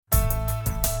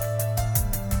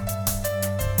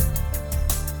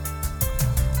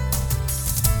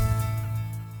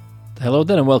Hello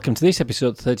then, and welcome to this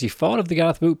episode 34 of the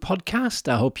Gareth Boot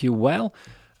podcast. I hope you're well.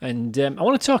 And I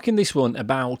want to talk in this one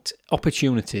about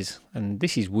opportunities. And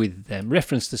this is with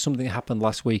reference to something that happened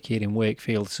last week here in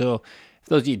Wakefield. So, for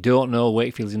those of you who don't know,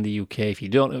 Wakefield's in the UK. If you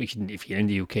don't know, if you're in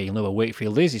the UK, you'll know where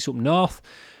Wakefield is. It's up north.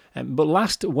 But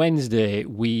last Wednesday,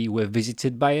 we were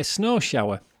visited by a snow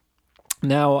shower.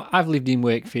 Now, I've lived in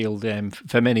Wakefield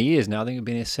for many years now. I think I've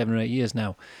been here 7 or 8 years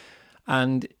now.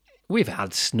 And we've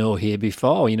had snow here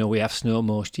before, we have snow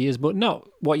most years, but not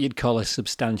what you'd call a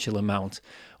substantial amount.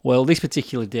 Well, this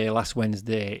particular day, last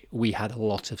Wednesday, we had a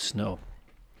lot of snow.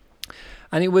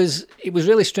 And it was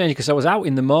really strange because I was out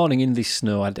in the morning in this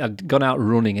snow. I'd gone out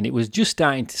running and it was just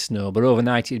starting to snow, but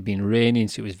overnight it had been raining,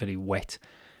 so it was very wet.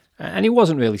 And it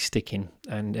wasn't really sticking.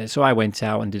 And so I went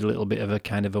out and did a little bit of a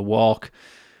kind of a walk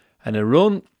and a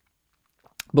run.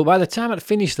 But by the time I'd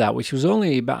finished that, which was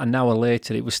only about an hour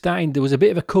later, it was starting, there was a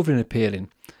bit of a covering appearing.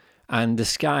 And the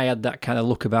sky had that kind of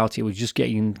look about it. It was just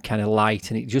getting kind of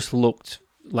light and it just looked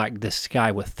like the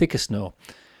sky was thicker snow.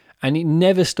 And it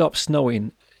never stopped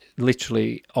snowing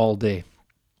literally all day.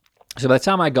 So by the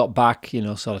time I got back,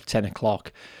 sort of 10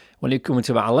 o'clock, when it came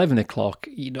to about 11 o'clock,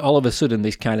 all of a sudden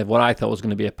this kind of what I thought was going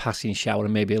to be a passing shower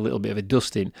and maybe a little bit of a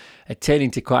dusting had turned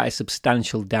into quite a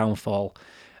substantial downfall.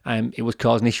 It was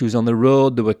causing issues on the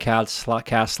road. There were cars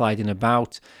sliding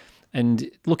about. And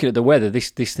looking at the weather, this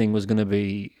thing was going to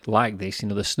be like this.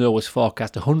 The snow was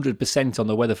forecast 100% on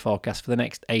the weather forecast for the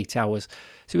next 8 hours.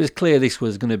 So it was clear this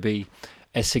was going to be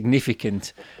a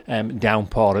significant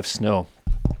downpour of snow.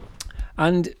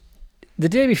 And the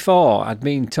day before, I'd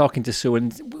been talking to Sue,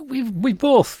 and we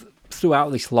both,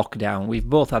 throughout this lockdown, we've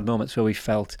both had moments where we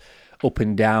felt up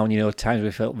and down. Times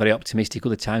we felt very optimistic,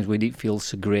 other times we didn't feel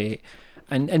so great.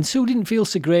 And Sue didn't feel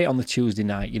so great on the Tuesday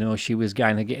night. She was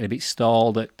kind of getting a bit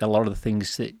stalled at a lot of the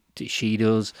things that she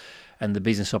does and the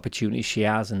business opportunities she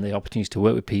has and the opportunities to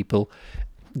work with people.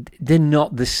 They're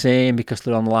not the same because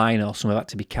they're online or some of that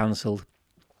to be cancelled.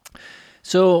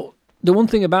 So the one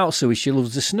thing about Sue is she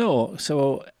loves the snow.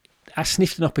 So I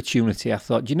sniffed an opportunity. I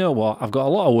thought, you know what? I've got a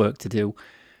lot of work to do.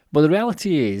 But the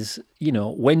reality is,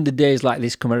 when the days like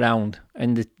this come around,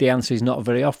 and the answer is not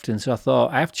very often. So I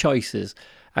thought, I have choices.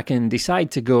 I can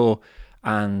decide to go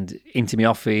and into my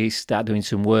office, start doing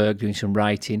some work, doing some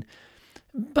writing.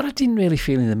 But I didn't really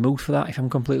feel in the mood for that, if I'm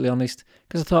completely honest.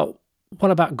 Because I thought, what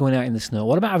about going out in the snow?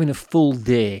 What about having a full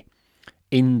day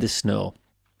in the snow?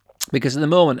 Because at the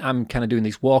moment, I'm kind of doing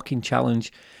this walking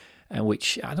challenge,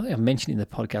 which I don't think I've mentioned in the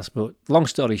podcast, but long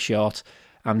story short,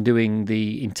 I'm doing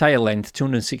the entire length,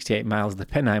 268 miles, the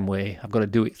Pennine Way. I've got to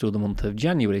do it through the month of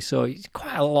January. So it's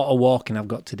quite a lot of walking I've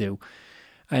got to do.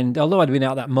 And although I'd been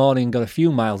out that morning and got a few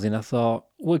miles in, I thought,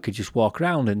 we could just walk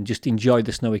around and just enjoy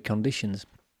the snowy conditions.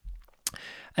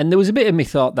 And there was a bit of me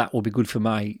thought that would be good for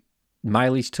my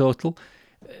mileage total.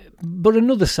 But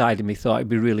another side of me thought it'd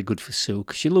be really good for Sue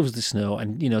because she loves the snow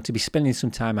and, to be spending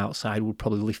some time outside would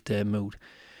probably lift her mood.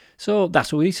 So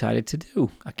that's what we decided to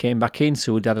do. I came back in,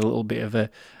 so we'd had a little bit of a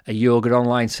yoga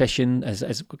online session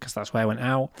because that's why I went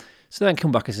out. So then I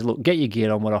come back and said, look, get your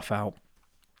gear on, we're off out.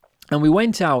 And we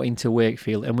went out into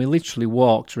Wakefield and we literally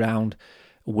walked around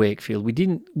Wakefield. We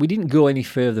didn't go any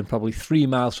further than probably 3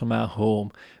 miles from our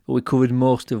home, but we covered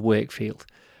most of Wakefield.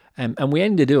 And we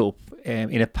ended up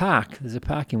in a park. There's a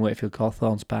park in Wakefield called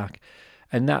Thorns Park,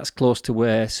 and that's close to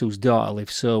where Sue's daughter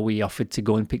lives. So we offered to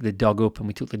go and pick the dog up, and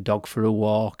we took the dog for a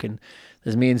walk. And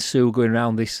there's me and Sue going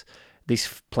around this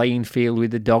playing field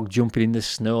with the dog jumping in the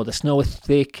snow. The snow was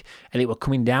thick, and it was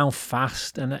coming down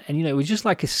fast. And it was just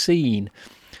like a scene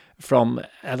from,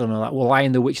 I don't know, like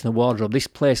Lion, the Witch and the Wardrobe. This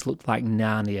place looked like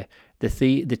Narnia.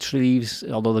 The trees,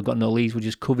 although they've got no leaves, were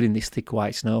just covered in this thick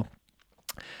white snow.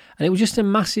 And it was just a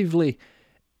massively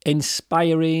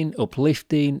inspiring,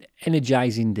 uplifting,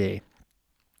 energising day.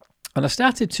 And I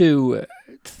started to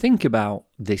think about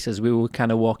this as we were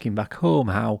kind of walking back home,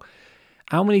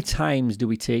 how many times do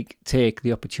we take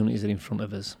the opportunities that are in front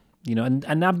of us?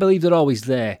 And I believe they're always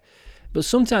there. But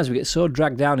sometimes we get so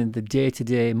dragged down in the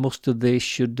day-to-day, must do this,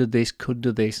 should do this, could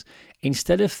do this,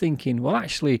 instead of thinking, well,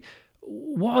 actually,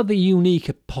 what are the unique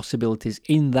possibilities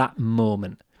in that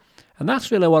moment? And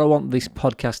that's really what I want this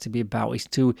podcast to be about, is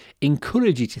to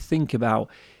encourage you to think about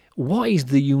what is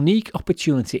the unique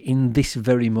opportunity in this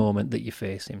very moment that you're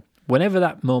facing, whenever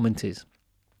that moment is.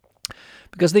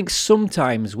 Because I think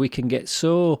sometimes we can get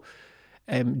so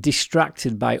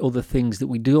distracted by other things that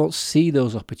we don't see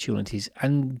those opportunities,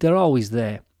 and they're always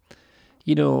there.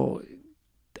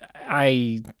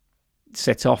 I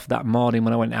set off that morning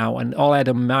when I went out, and all I had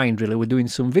in mind really were doing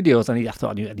some videos. I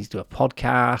thought I needed to do a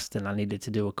podcast, and I needed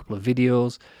to do a couple of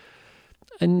videos.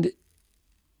 And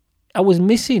I was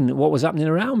missing what was happening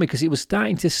around me because it was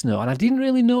starting to snow, and I didn't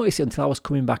really notice it until I was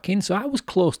coming back in. So I was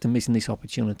close to missing this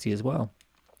opportunity as well.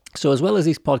 So as well as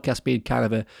this podcast being kind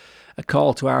of a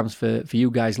call to arms for you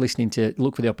guys listening to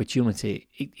look for the opportunity,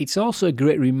 it's also a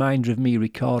great reminder of me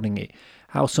recording it,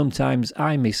 how sometimes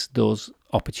I miss those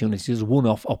opportunities,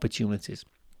 one-off opportunities.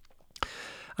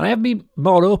 And I have been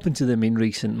more open to them in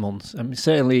recent months. I mean,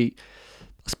 certainly,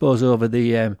 I suppose over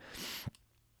the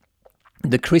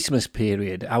Christmas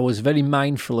period, I was very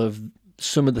mindful of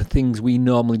some of the things we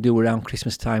normally do around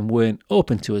Christmas time weren't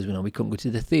open to us. You know, we couldn't go to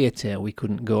the theatre, we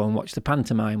couldn't go and watch the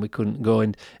pantomime, we couldn't go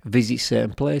and visit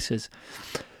certain places.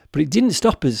 But it didn't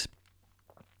stop us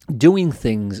doing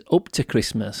things up to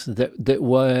Christmas that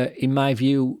were, in my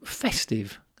view,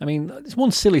 festive. I mean, it's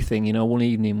one silly thing, you know, one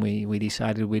evening we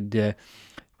decided we'd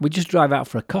just drive out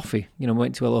for a coffee. You know, we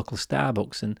went to a local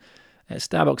Starbucks, and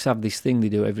Starbucks have this thing they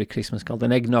do every Christmas called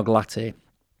an eggnog latte.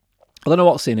 I don't know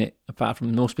what's in it, apart from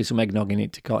there must be some eggnog in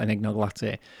it to call it an eggnog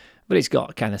latte. But it's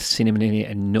got kind of cinnamon in it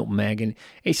and nutmeg, and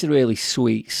it's a really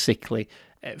sweet, sickly,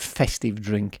 festive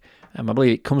drink. I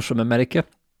believe it comes from America.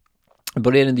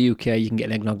 But here in the UK, you can get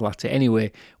an eggnog latte.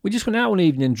 Anyway, we just went out one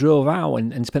evening and drove out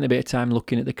and spent a bit of time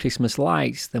looking at the Christmas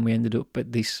lights. Then we ended up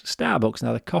at this Starbucks and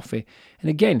had a coffee. And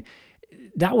again,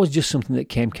 that was just something that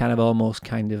came kind of almost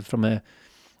kind of from a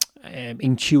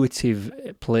intuitive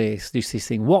place. Just this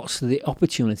thing, what's the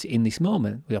opportunity in this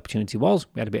moment? The opportunity was,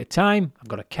 we had a bit of time, I've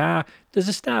got a car, there's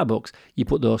a Starbucks. You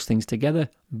put those things together,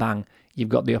 bang, you've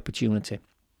got the opportunity.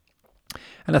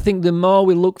 And I think the more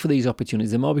we look for these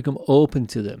opportunities, the more we become open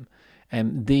to them,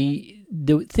 the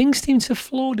things seem to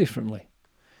flow differently.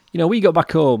 You know, we got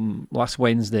back home last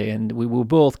Wednesday and we were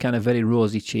both kind of very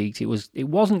rosy-cheeked. It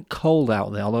wasn't cold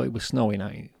out there, although it was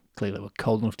snowing. Clearly it was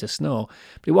cold enough to snow,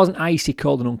 but it wasn't icy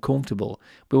cold and uncomfortable.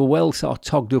 We were well sort of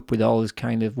togged up with all this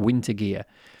kind of winter gear.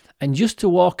 And just to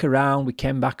walk around, we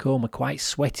came back home, we're quite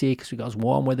sweaty because we got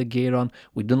warm weather gear on.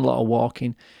 We'd done a lot of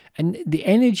walking. And the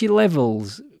energy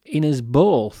levels in us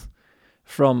both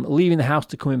from leaving the house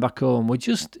to coming back home were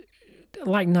just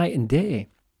like night and day.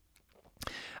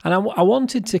 And I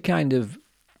wanted to kind of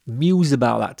muse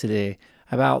about that today,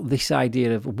 about this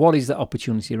idea of what is that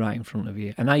opportunity right in front of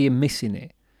you and are you missing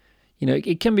it? You know,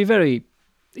 it can be very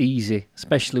easy,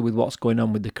 especially with what's going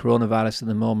on with the coronavirus at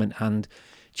the moment and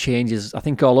changes, I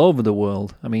think, all over the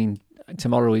world. I mean,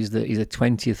 tomorrow is the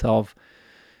 20th of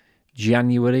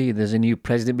January. There's a new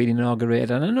president being inaugurated.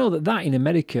 And I know that in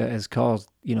America has caused,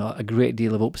 you know, a great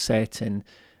deal of upset. And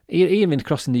even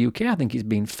across in the UK, I think it's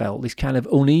been felt, this kind of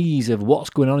unease of what's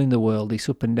going on in the world, this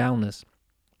up and downers.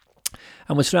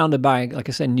 And we're surrounded by, like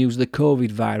I said, news of the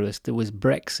COVID virus. There was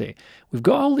Brexit. We've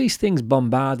got all these things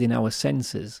bombarding our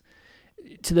senses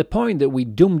to the point that we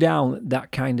dumb down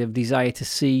that kind of desire to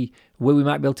see where we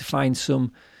might be able to find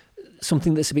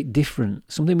something that's a bit different,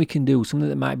 something we can do, something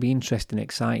that might be interesting,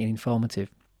 exciting, informative.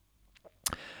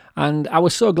 And I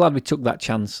was so glad we took that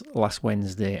chance last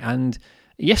Wednesday. And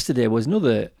yesterday was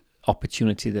another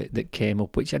opportunity that came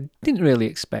up, which I didn't really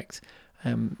expect.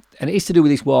 And it is to do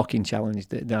with this walking challenge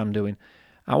that I'm doing.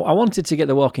 I wanted to get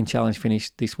the walking challenge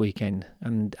finished this weekend,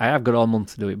 and I have got all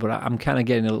month to do it, but I'm kind of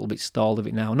getting a little bit stalled of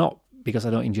it now. Not because I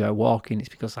don't enjoy walking, it's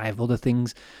because I have other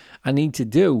things I need to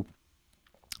do.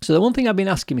 So the one thing I've been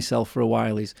asking myself for a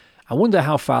while is, I wonder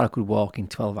how far I could walk in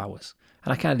 12 hours.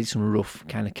 And I kind of did some rough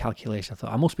kind of calculation. I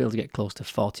thought I must be able to get close to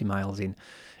 40 miles in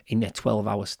a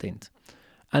 12-hour stint.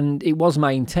 And it was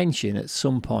my intention at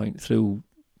some point through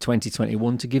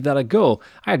 2021 to give that a go.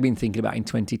 I had been thinking about it in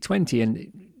 2020,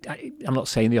 and I'm not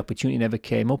saying the opportunity never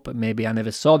came up, but maybe I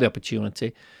never saw the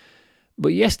opportunity.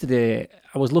 But yesterday,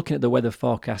 I was looking at the weather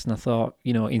forecast and I thought,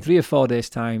 you know, in 3 or 4 days'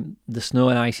 time, the snow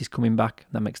and ice is coming back.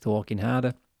 That makes the walking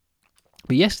harder.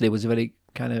 But yesterday was a very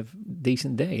kind of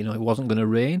decent day. You know, it wasn't going to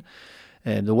rain.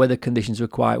 The weather conditions were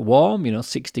quite warm, you know,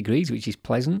 6 degrees, which is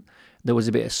pleasant. There was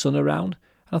a bit of sun around.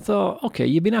 And I thought, okay,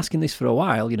 you've been asking this for a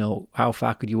while, you know, how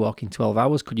far could you walk in 12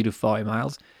 hours? Could you do 40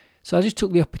 miles? So I just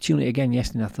took the opportunity again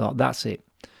yesterday and I thought, that's it.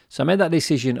 So I made that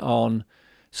decision on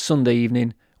Sunday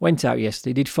evening, went out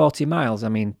yesterday, did 40 miles. I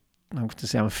mean, I have to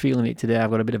say I'm feeling it today.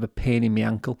 I've got a bit of a pain in my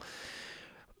ankle.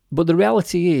 But the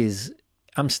reality is,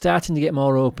 I'm starting to get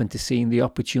more open to seeing the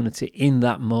opportunity in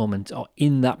that moment or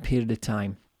in that period of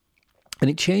time. And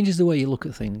it changes the way you look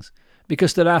at things.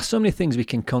 Because there are so many things we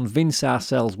can convince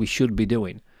ourselves we should be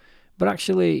doing. But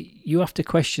actually, you have to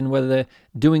question whether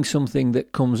doing something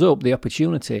that comes up, the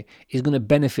opportunity, is going to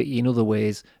benefit you in other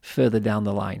ways further down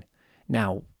the line.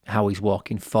 Now, how is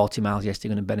walking 40 miles yesterday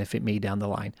going to benefit me down the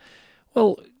line?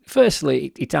 Well,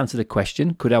 firstly, it answered the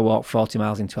question, could I walk 40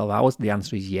 miles in 12 hours? The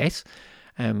answer is yes.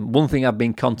 One thing I've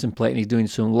been contemplating is doing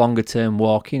some longer term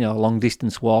walking or long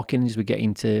distance walking as we get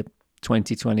into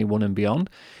 2021 and beyond.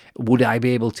 Would I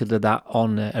be able to do that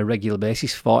on a regular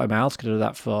basis? 40 miles, could I do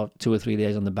that for 2 or 3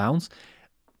 days on the bounce?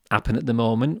 Happen at the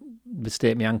moment, the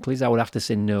state of my ankle is, I would have to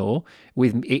say no.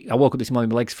 I woke up this morning,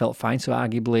 my legs felt fine, so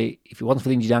arguably, if it wasn't for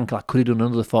the injured ankle, I could have done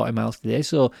another 40 miles today.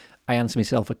 So I answer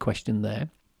myself a question there.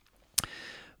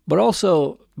 But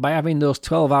also, by having those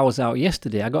 12 hours out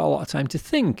yesterday, I got a lot of time to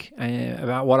think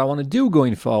about what I want to do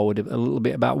going forward, a little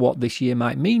bit about what this year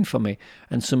might mean for me,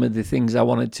 and some of the things I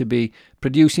wanted to be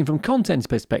producing from content's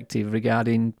perspective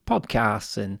regarding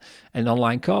podcasts and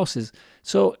online courses.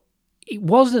 So it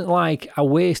wasn't like I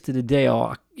wasted a day,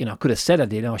 or I could have said I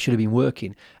did, or I should have been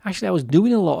working. Actually, I was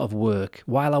doing a lot of work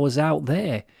while I was out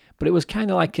there, but it was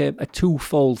kind of like a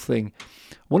twofold thing.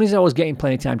 One is I was getting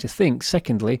plenty of time to think.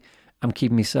 Secondly, I'm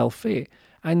keeping myself fit.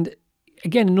 And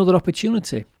again, another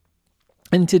opportunity.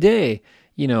 And today,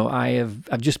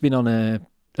 I've just been on a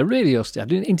radio station. I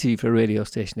did an interview for a radio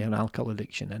station on alcohol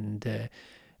addiction, and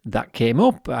that came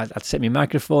up. I'd set my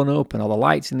microphone up and all the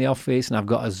lights in the office, and I've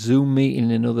got a Zoom meeting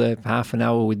in another half an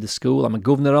hour with the school I'm a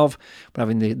governor of. We're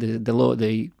having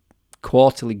the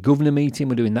quarterly governor meeting.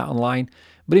 We're doing that online.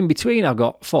 But in between, I've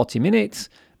got 40 minutes,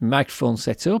 microphone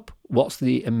set up. What's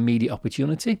the immediate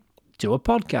opportunity? Do a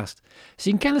podcast. So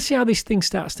you can kind of see how this thing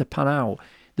starts to pan out.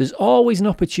 There's always an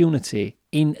opportunity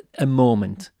in a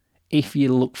moment if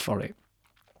you look for it.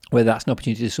 Whether that's an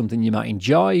opportunity to do something you might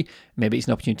enjoy, maybe it's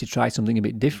an opportunity to try something a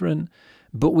bit different,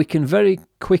 but we can very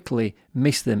quickly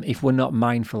miss them if we're not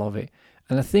mindful of it.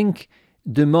 And I think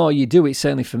the more you do it,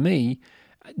 certainly for me,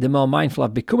 the more mindful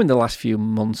I've become in the last few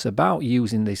months about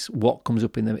using this, what comes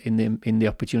up in the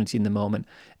opportunity in the moment.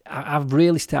 I've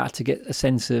really started to get a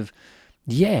sense of,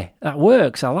 yeah, that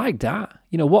works. I like that.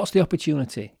 What's the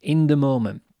opportunity in the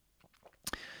moment?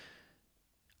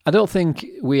 I don't think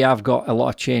we have got a lot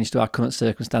of change to our current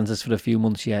circumstances for a few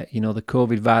months yet. The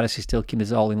COVID virus is still keeping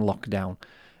us all in lockdown.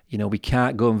 We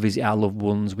can't go and visit our loved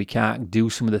ones. We can't do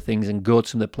some of the things and go to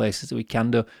some of the places that we can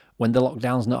do when the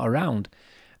lockdown's not around.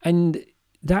 And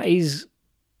that is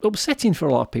upsetting for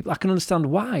a lot of people. I can understand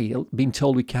why, being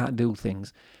told we can't do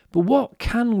things. But what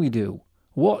can we do?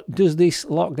 What does this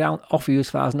lockdown offer you as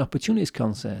far as an opportunity is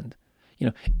concerned?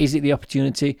 Is it the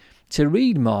opportunity to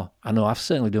read more? I know I've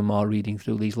certainly done more reading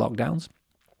through these lockdowns.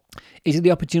 Is it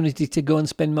the opportunity to go and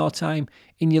spend more time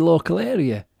in your local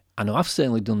area? I know I've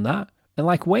certainly done that. And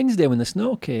like Wednesday when the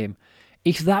snow came,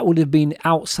 if that would have been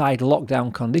outside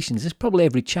lockdown conditions, there's probably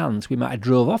every chance we might have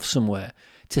drove off somewhere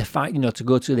to find, to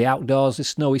go to the outdoors, the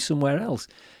snowy somewhere else.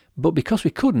 But because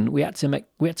we couldn't, we had to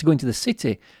go into the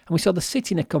city, and we saw the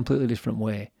city in a completely different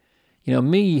way.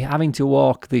 Me having to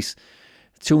walk this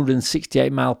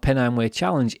 268-mile Pennine Way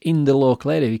challenge in the local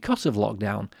area because of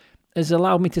lockdown has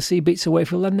allowed me to see bits of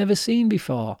Wakefield I've never seen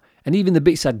before. And even the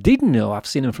bits I didn't know, I've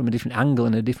seen them from a different angle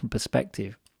and a different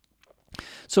perspective.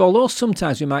 So although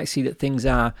sometimes we might see that things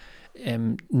are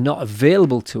not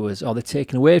available to us, or they're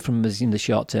taken away from us in the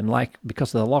short term, like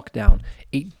because of the lockdown,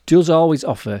 it does always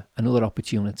offer another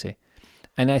opportunity.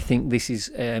 And I think this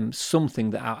is something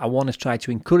that I want to try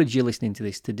to encourage you listening to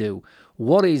this to do.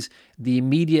 What is the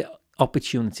immediate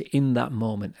opportunity in that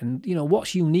moment? And,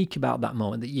 what's unique about that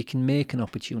moment that you can make an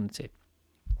opportunity?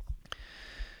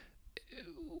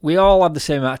 We all have the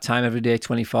same amount of time every day,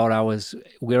 24 hours.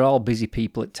 We're all busy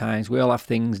people at times. We all have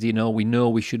things, we know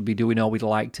we should be doing or we'd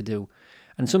like to do.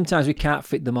 And sometimes we can't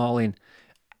fit them all in.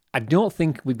 I don't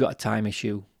think we've got a time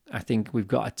issue. I think we've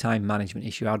got a time management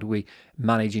issue. How do we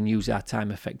manage and use our time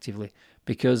effectively?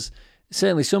 Because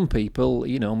certainly some people,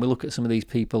 and we look at some of these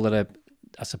people that are,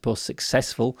 I suppose,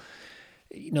 successful,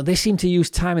 they seem to use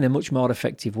time in a much more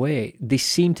effective way. They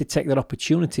seem to take their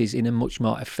opportunities in a much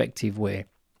more effective way.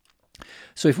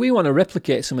 So if we want to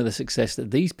replicate some of the success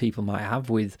that these people might have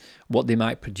with what they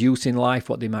might produce in life,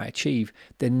 what they might achieve,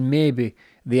 then maybe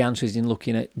the answer is in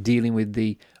looking at dealing with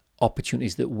the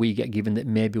opportunities that we get given that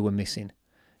maybe we're missing.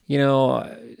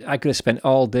 I could have spent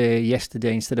all day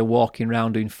yesterday, instead of walking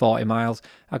around doing 40 miles,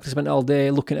 I could have spent all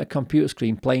day looking at a computer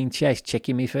screen, playing chess,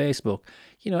 checking my Facebook.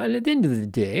 And at the end of the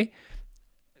day,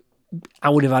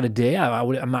 I would have had a day. I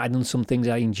might have done some things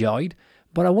I enjoyed,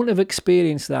 but I wouldn't have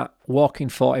experienced that walking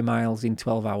 40 miles in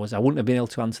 12 hours. I wouldn't have been able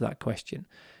to answer that question.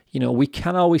 We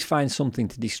can always find something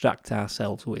to distract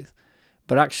ourselves with.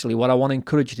 But actually, what I want to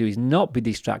encourage you to do is not be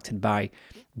distracted by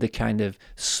the kind of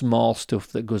small stuff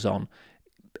that goes on.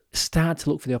 Start to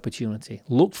look for the opportunity.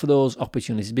 Look for those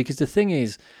opportunities, because the thing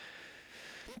is,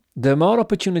 the more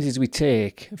opportunities we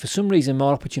take, for some reason,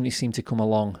 more opportunities seem to come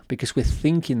along because we're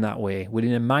thinking that way. We're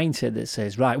in a mindset that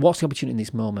says, right, what's the opportunity in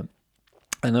this moment?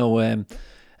 I know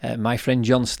My friend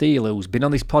John Steele, who's been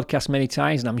on this podcast many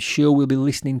times, and I'm sure will be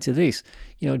listening to this.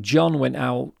 John went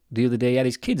out the other day, he had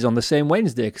his kids on the same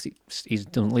Wednesday, because he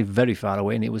doesn't live very far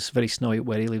away, and it was very snowy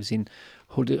where he lives in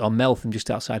Meltham,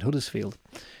 just outside Huddersfield.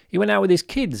 He went out with his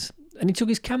kids, and he took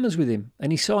his cameras with him,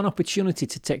 and he saw an opportunity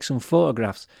to take some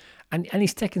photographs, and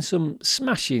he's taken some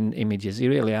smashing images. He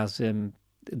really has.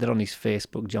 They're on his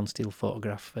Facebook, John Steele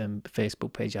Photograph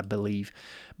Facebook page, I believe.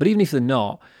 But even if they're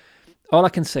not, all I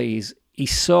can say is he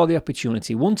saw the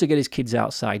opportunity, one, to get his kids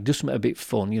outside, do something a bit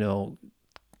fun.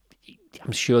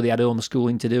 I'm sure they had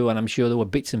homeschooling to do, and I'm sure there were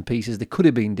bits and pieces they could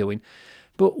have been doing.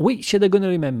 But which are they going to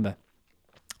remember?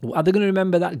 Are they going to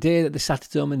remember that day that they sat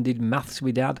at home and did maths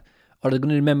with Dad? Or are they going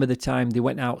to remember the time they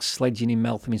went out sledging in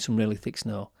Meltham in some really thick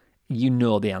snow? You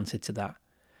know the answer to that.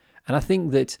 And I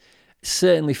think that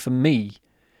certainly for me,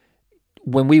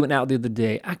 when we went out the other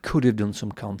day, I could have done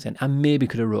some content. I maybe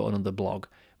could have wrote another blog.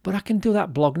 But I can do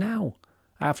that blog now.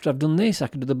 After I've done this, I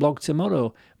can do the blog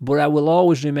tomorrow. But I will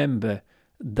always remember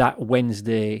that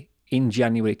Wednesday in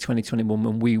January 2021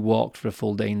 when we walked for a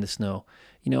full day in the snow.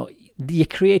 You're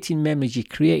creating memories, you're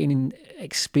creating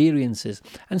experiences,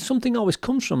 and something always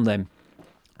comes from them.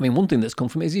 I mean, one thing that's come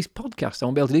from it is this podcast. I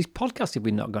won't be able to do this podcast if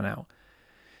we'd not gone out.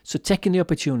 So taking the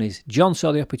opportunities. John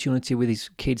saw the opportunity with his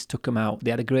kids, took them out. They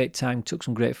had a great time, took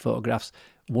some great photographs.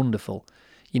 Wonderful.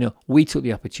 We took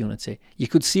the opportunity. You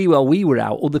could see while we were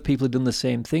out, other people had done the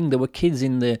same thing. There were kids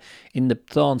in the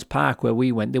Thorns Park where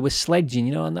we went. They were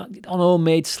sledging, on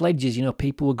homemade sledges.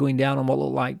 People were going down on what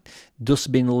looked like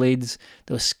dustbin lids.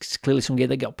 There was clearly some kids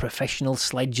that got professional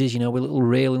sledges, with little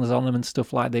railings on them and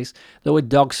stuff like this. There were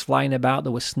dogs flying about.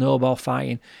 There was snowball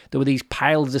fighting. There were these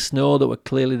piles of snow that were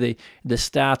clearly the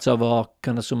start of or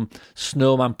kind of some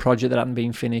snowman project that hadn't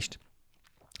been finished.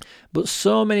 But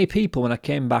so many people, when I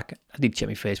came back, I did check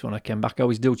my Facebook when I came back. I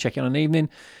always do check it on an evening.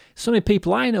 So many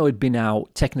people I know had been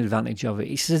out taking advantage of it.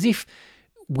 It's as if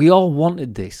we all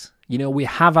wanted this. We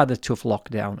have had a tough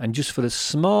lockdown. And just for a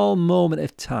small moment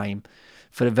of time,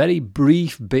 for a very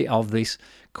brief bit of this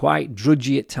quite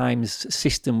drudgy at times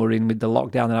system we're in with the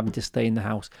lockdown and having to stay in the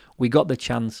house, we got the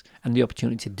chance and the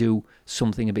opportunity to do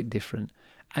something a bit different.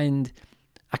 And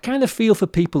I kind of feel for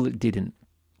people that didn't.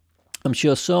 I'm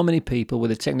sure so many people would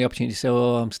have taken the opportunity to say,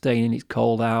 I'm staying in, it's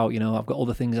cold out, I've got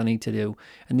other things I need to do.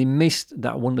 And they missed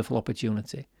that wonderful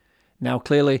opportunity. Now,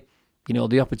 clearly,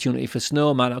 the opportunity for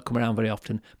snow might not come around very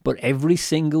often, but every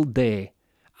single day,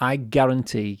 I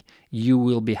guarantee you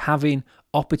will be having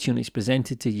opportunities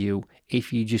presented to you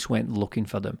if you just went looking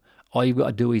for them. All you've got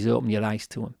to do is open your eyes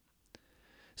to them.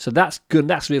 So that's good.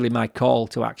 That's really my call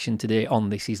to action today on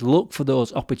this, is look for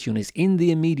those opportunities in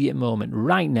the immediate moment,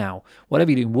 right now.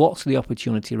 Whatever you're doing, what's the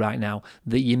opportunity right now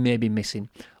that you may be missing?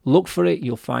 Look for it.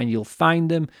 You'll find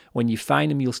them. When you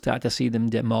find them, you'll start to see them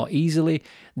more easily.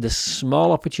 The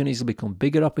small opportunities will become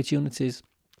bigger opportunities.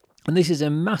 And this is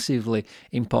a massively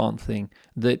important thing,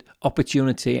 that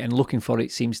opportunity and looking for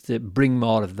it seems to bring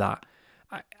more of that.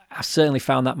 I certainly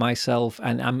found that myself,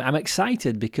 and I'm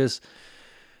excited because,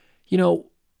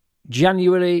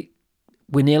 January,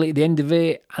 we're nearly at the end of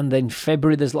it, and then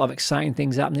February, there's a lot of exciting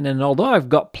things happening. And although I've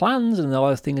got plans and a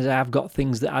lot of things, I've got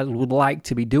things that I would like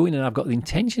to be doing and I've got the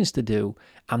intentions to do,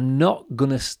 I'm not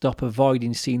going to stop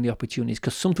avoiding seeing the opportunities,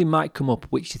 because something might come up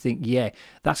which you think, yeah,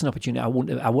 that's an opportunity I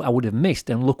would have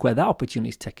missed, and look where that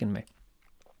opportunity's taken me.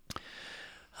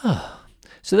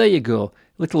 So there you go.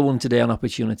 Little one today on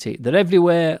opportunity. They're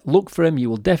everywhere. Look for them.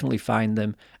 You will definitely find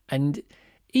them. And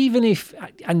even if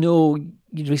I know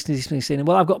you're listening to this saying,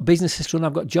 well, I've got businesses to run,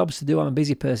 I've got jobs to do, I'm a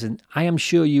busy person. I am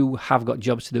sure you have got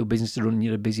jobs to do, business to run, and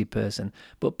you're a busy person.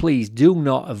 But please do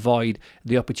not avoid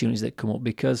the opportunities that come up,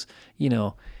 because,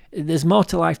 there's more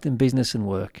to life than business and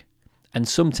work. And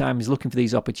sometimes looking for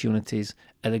these opportunities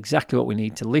are exactly what we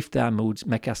need to lift our moods,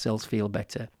 make ourselves feel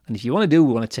better. And if you want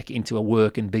to take it into a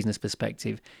work and business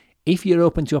perspective, if you're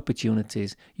open to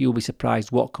opportunities, you'll be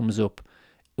surprised what comes up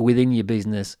within your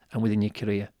business and within your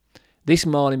career. This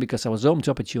morning, because I was open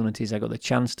to opportunities, I got the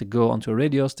chance to go onto a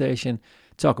radio station,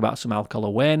 talk about some alcohol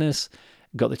awareness,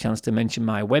 got the chance to mention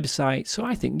my website. So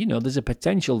I think, there's a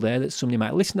potential there that somebody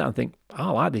might listen to and think, I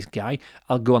like this guy.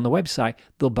 I'll go on the website.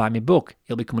 They'll buy my book.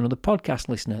 He'll become another podcast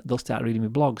listener. They'll start reading my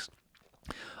blogs.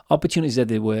 Opportunities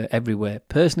everywhere,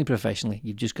 personally, professionally.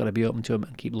 You've just got to be open to them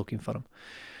and keep looking for them.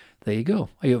 There you go.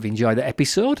 I hope you enjoyed the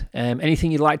episode.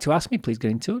 Anything you'd like to ask me, please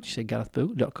get in touch. Say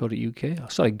garethboot.co.uk.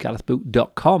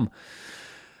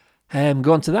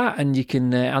 Go on to that, and you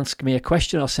can ask me a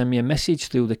question or send me a message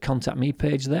through the Contact Me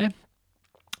page there.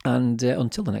 And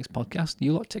until the next podcast,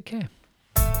 you lot take care.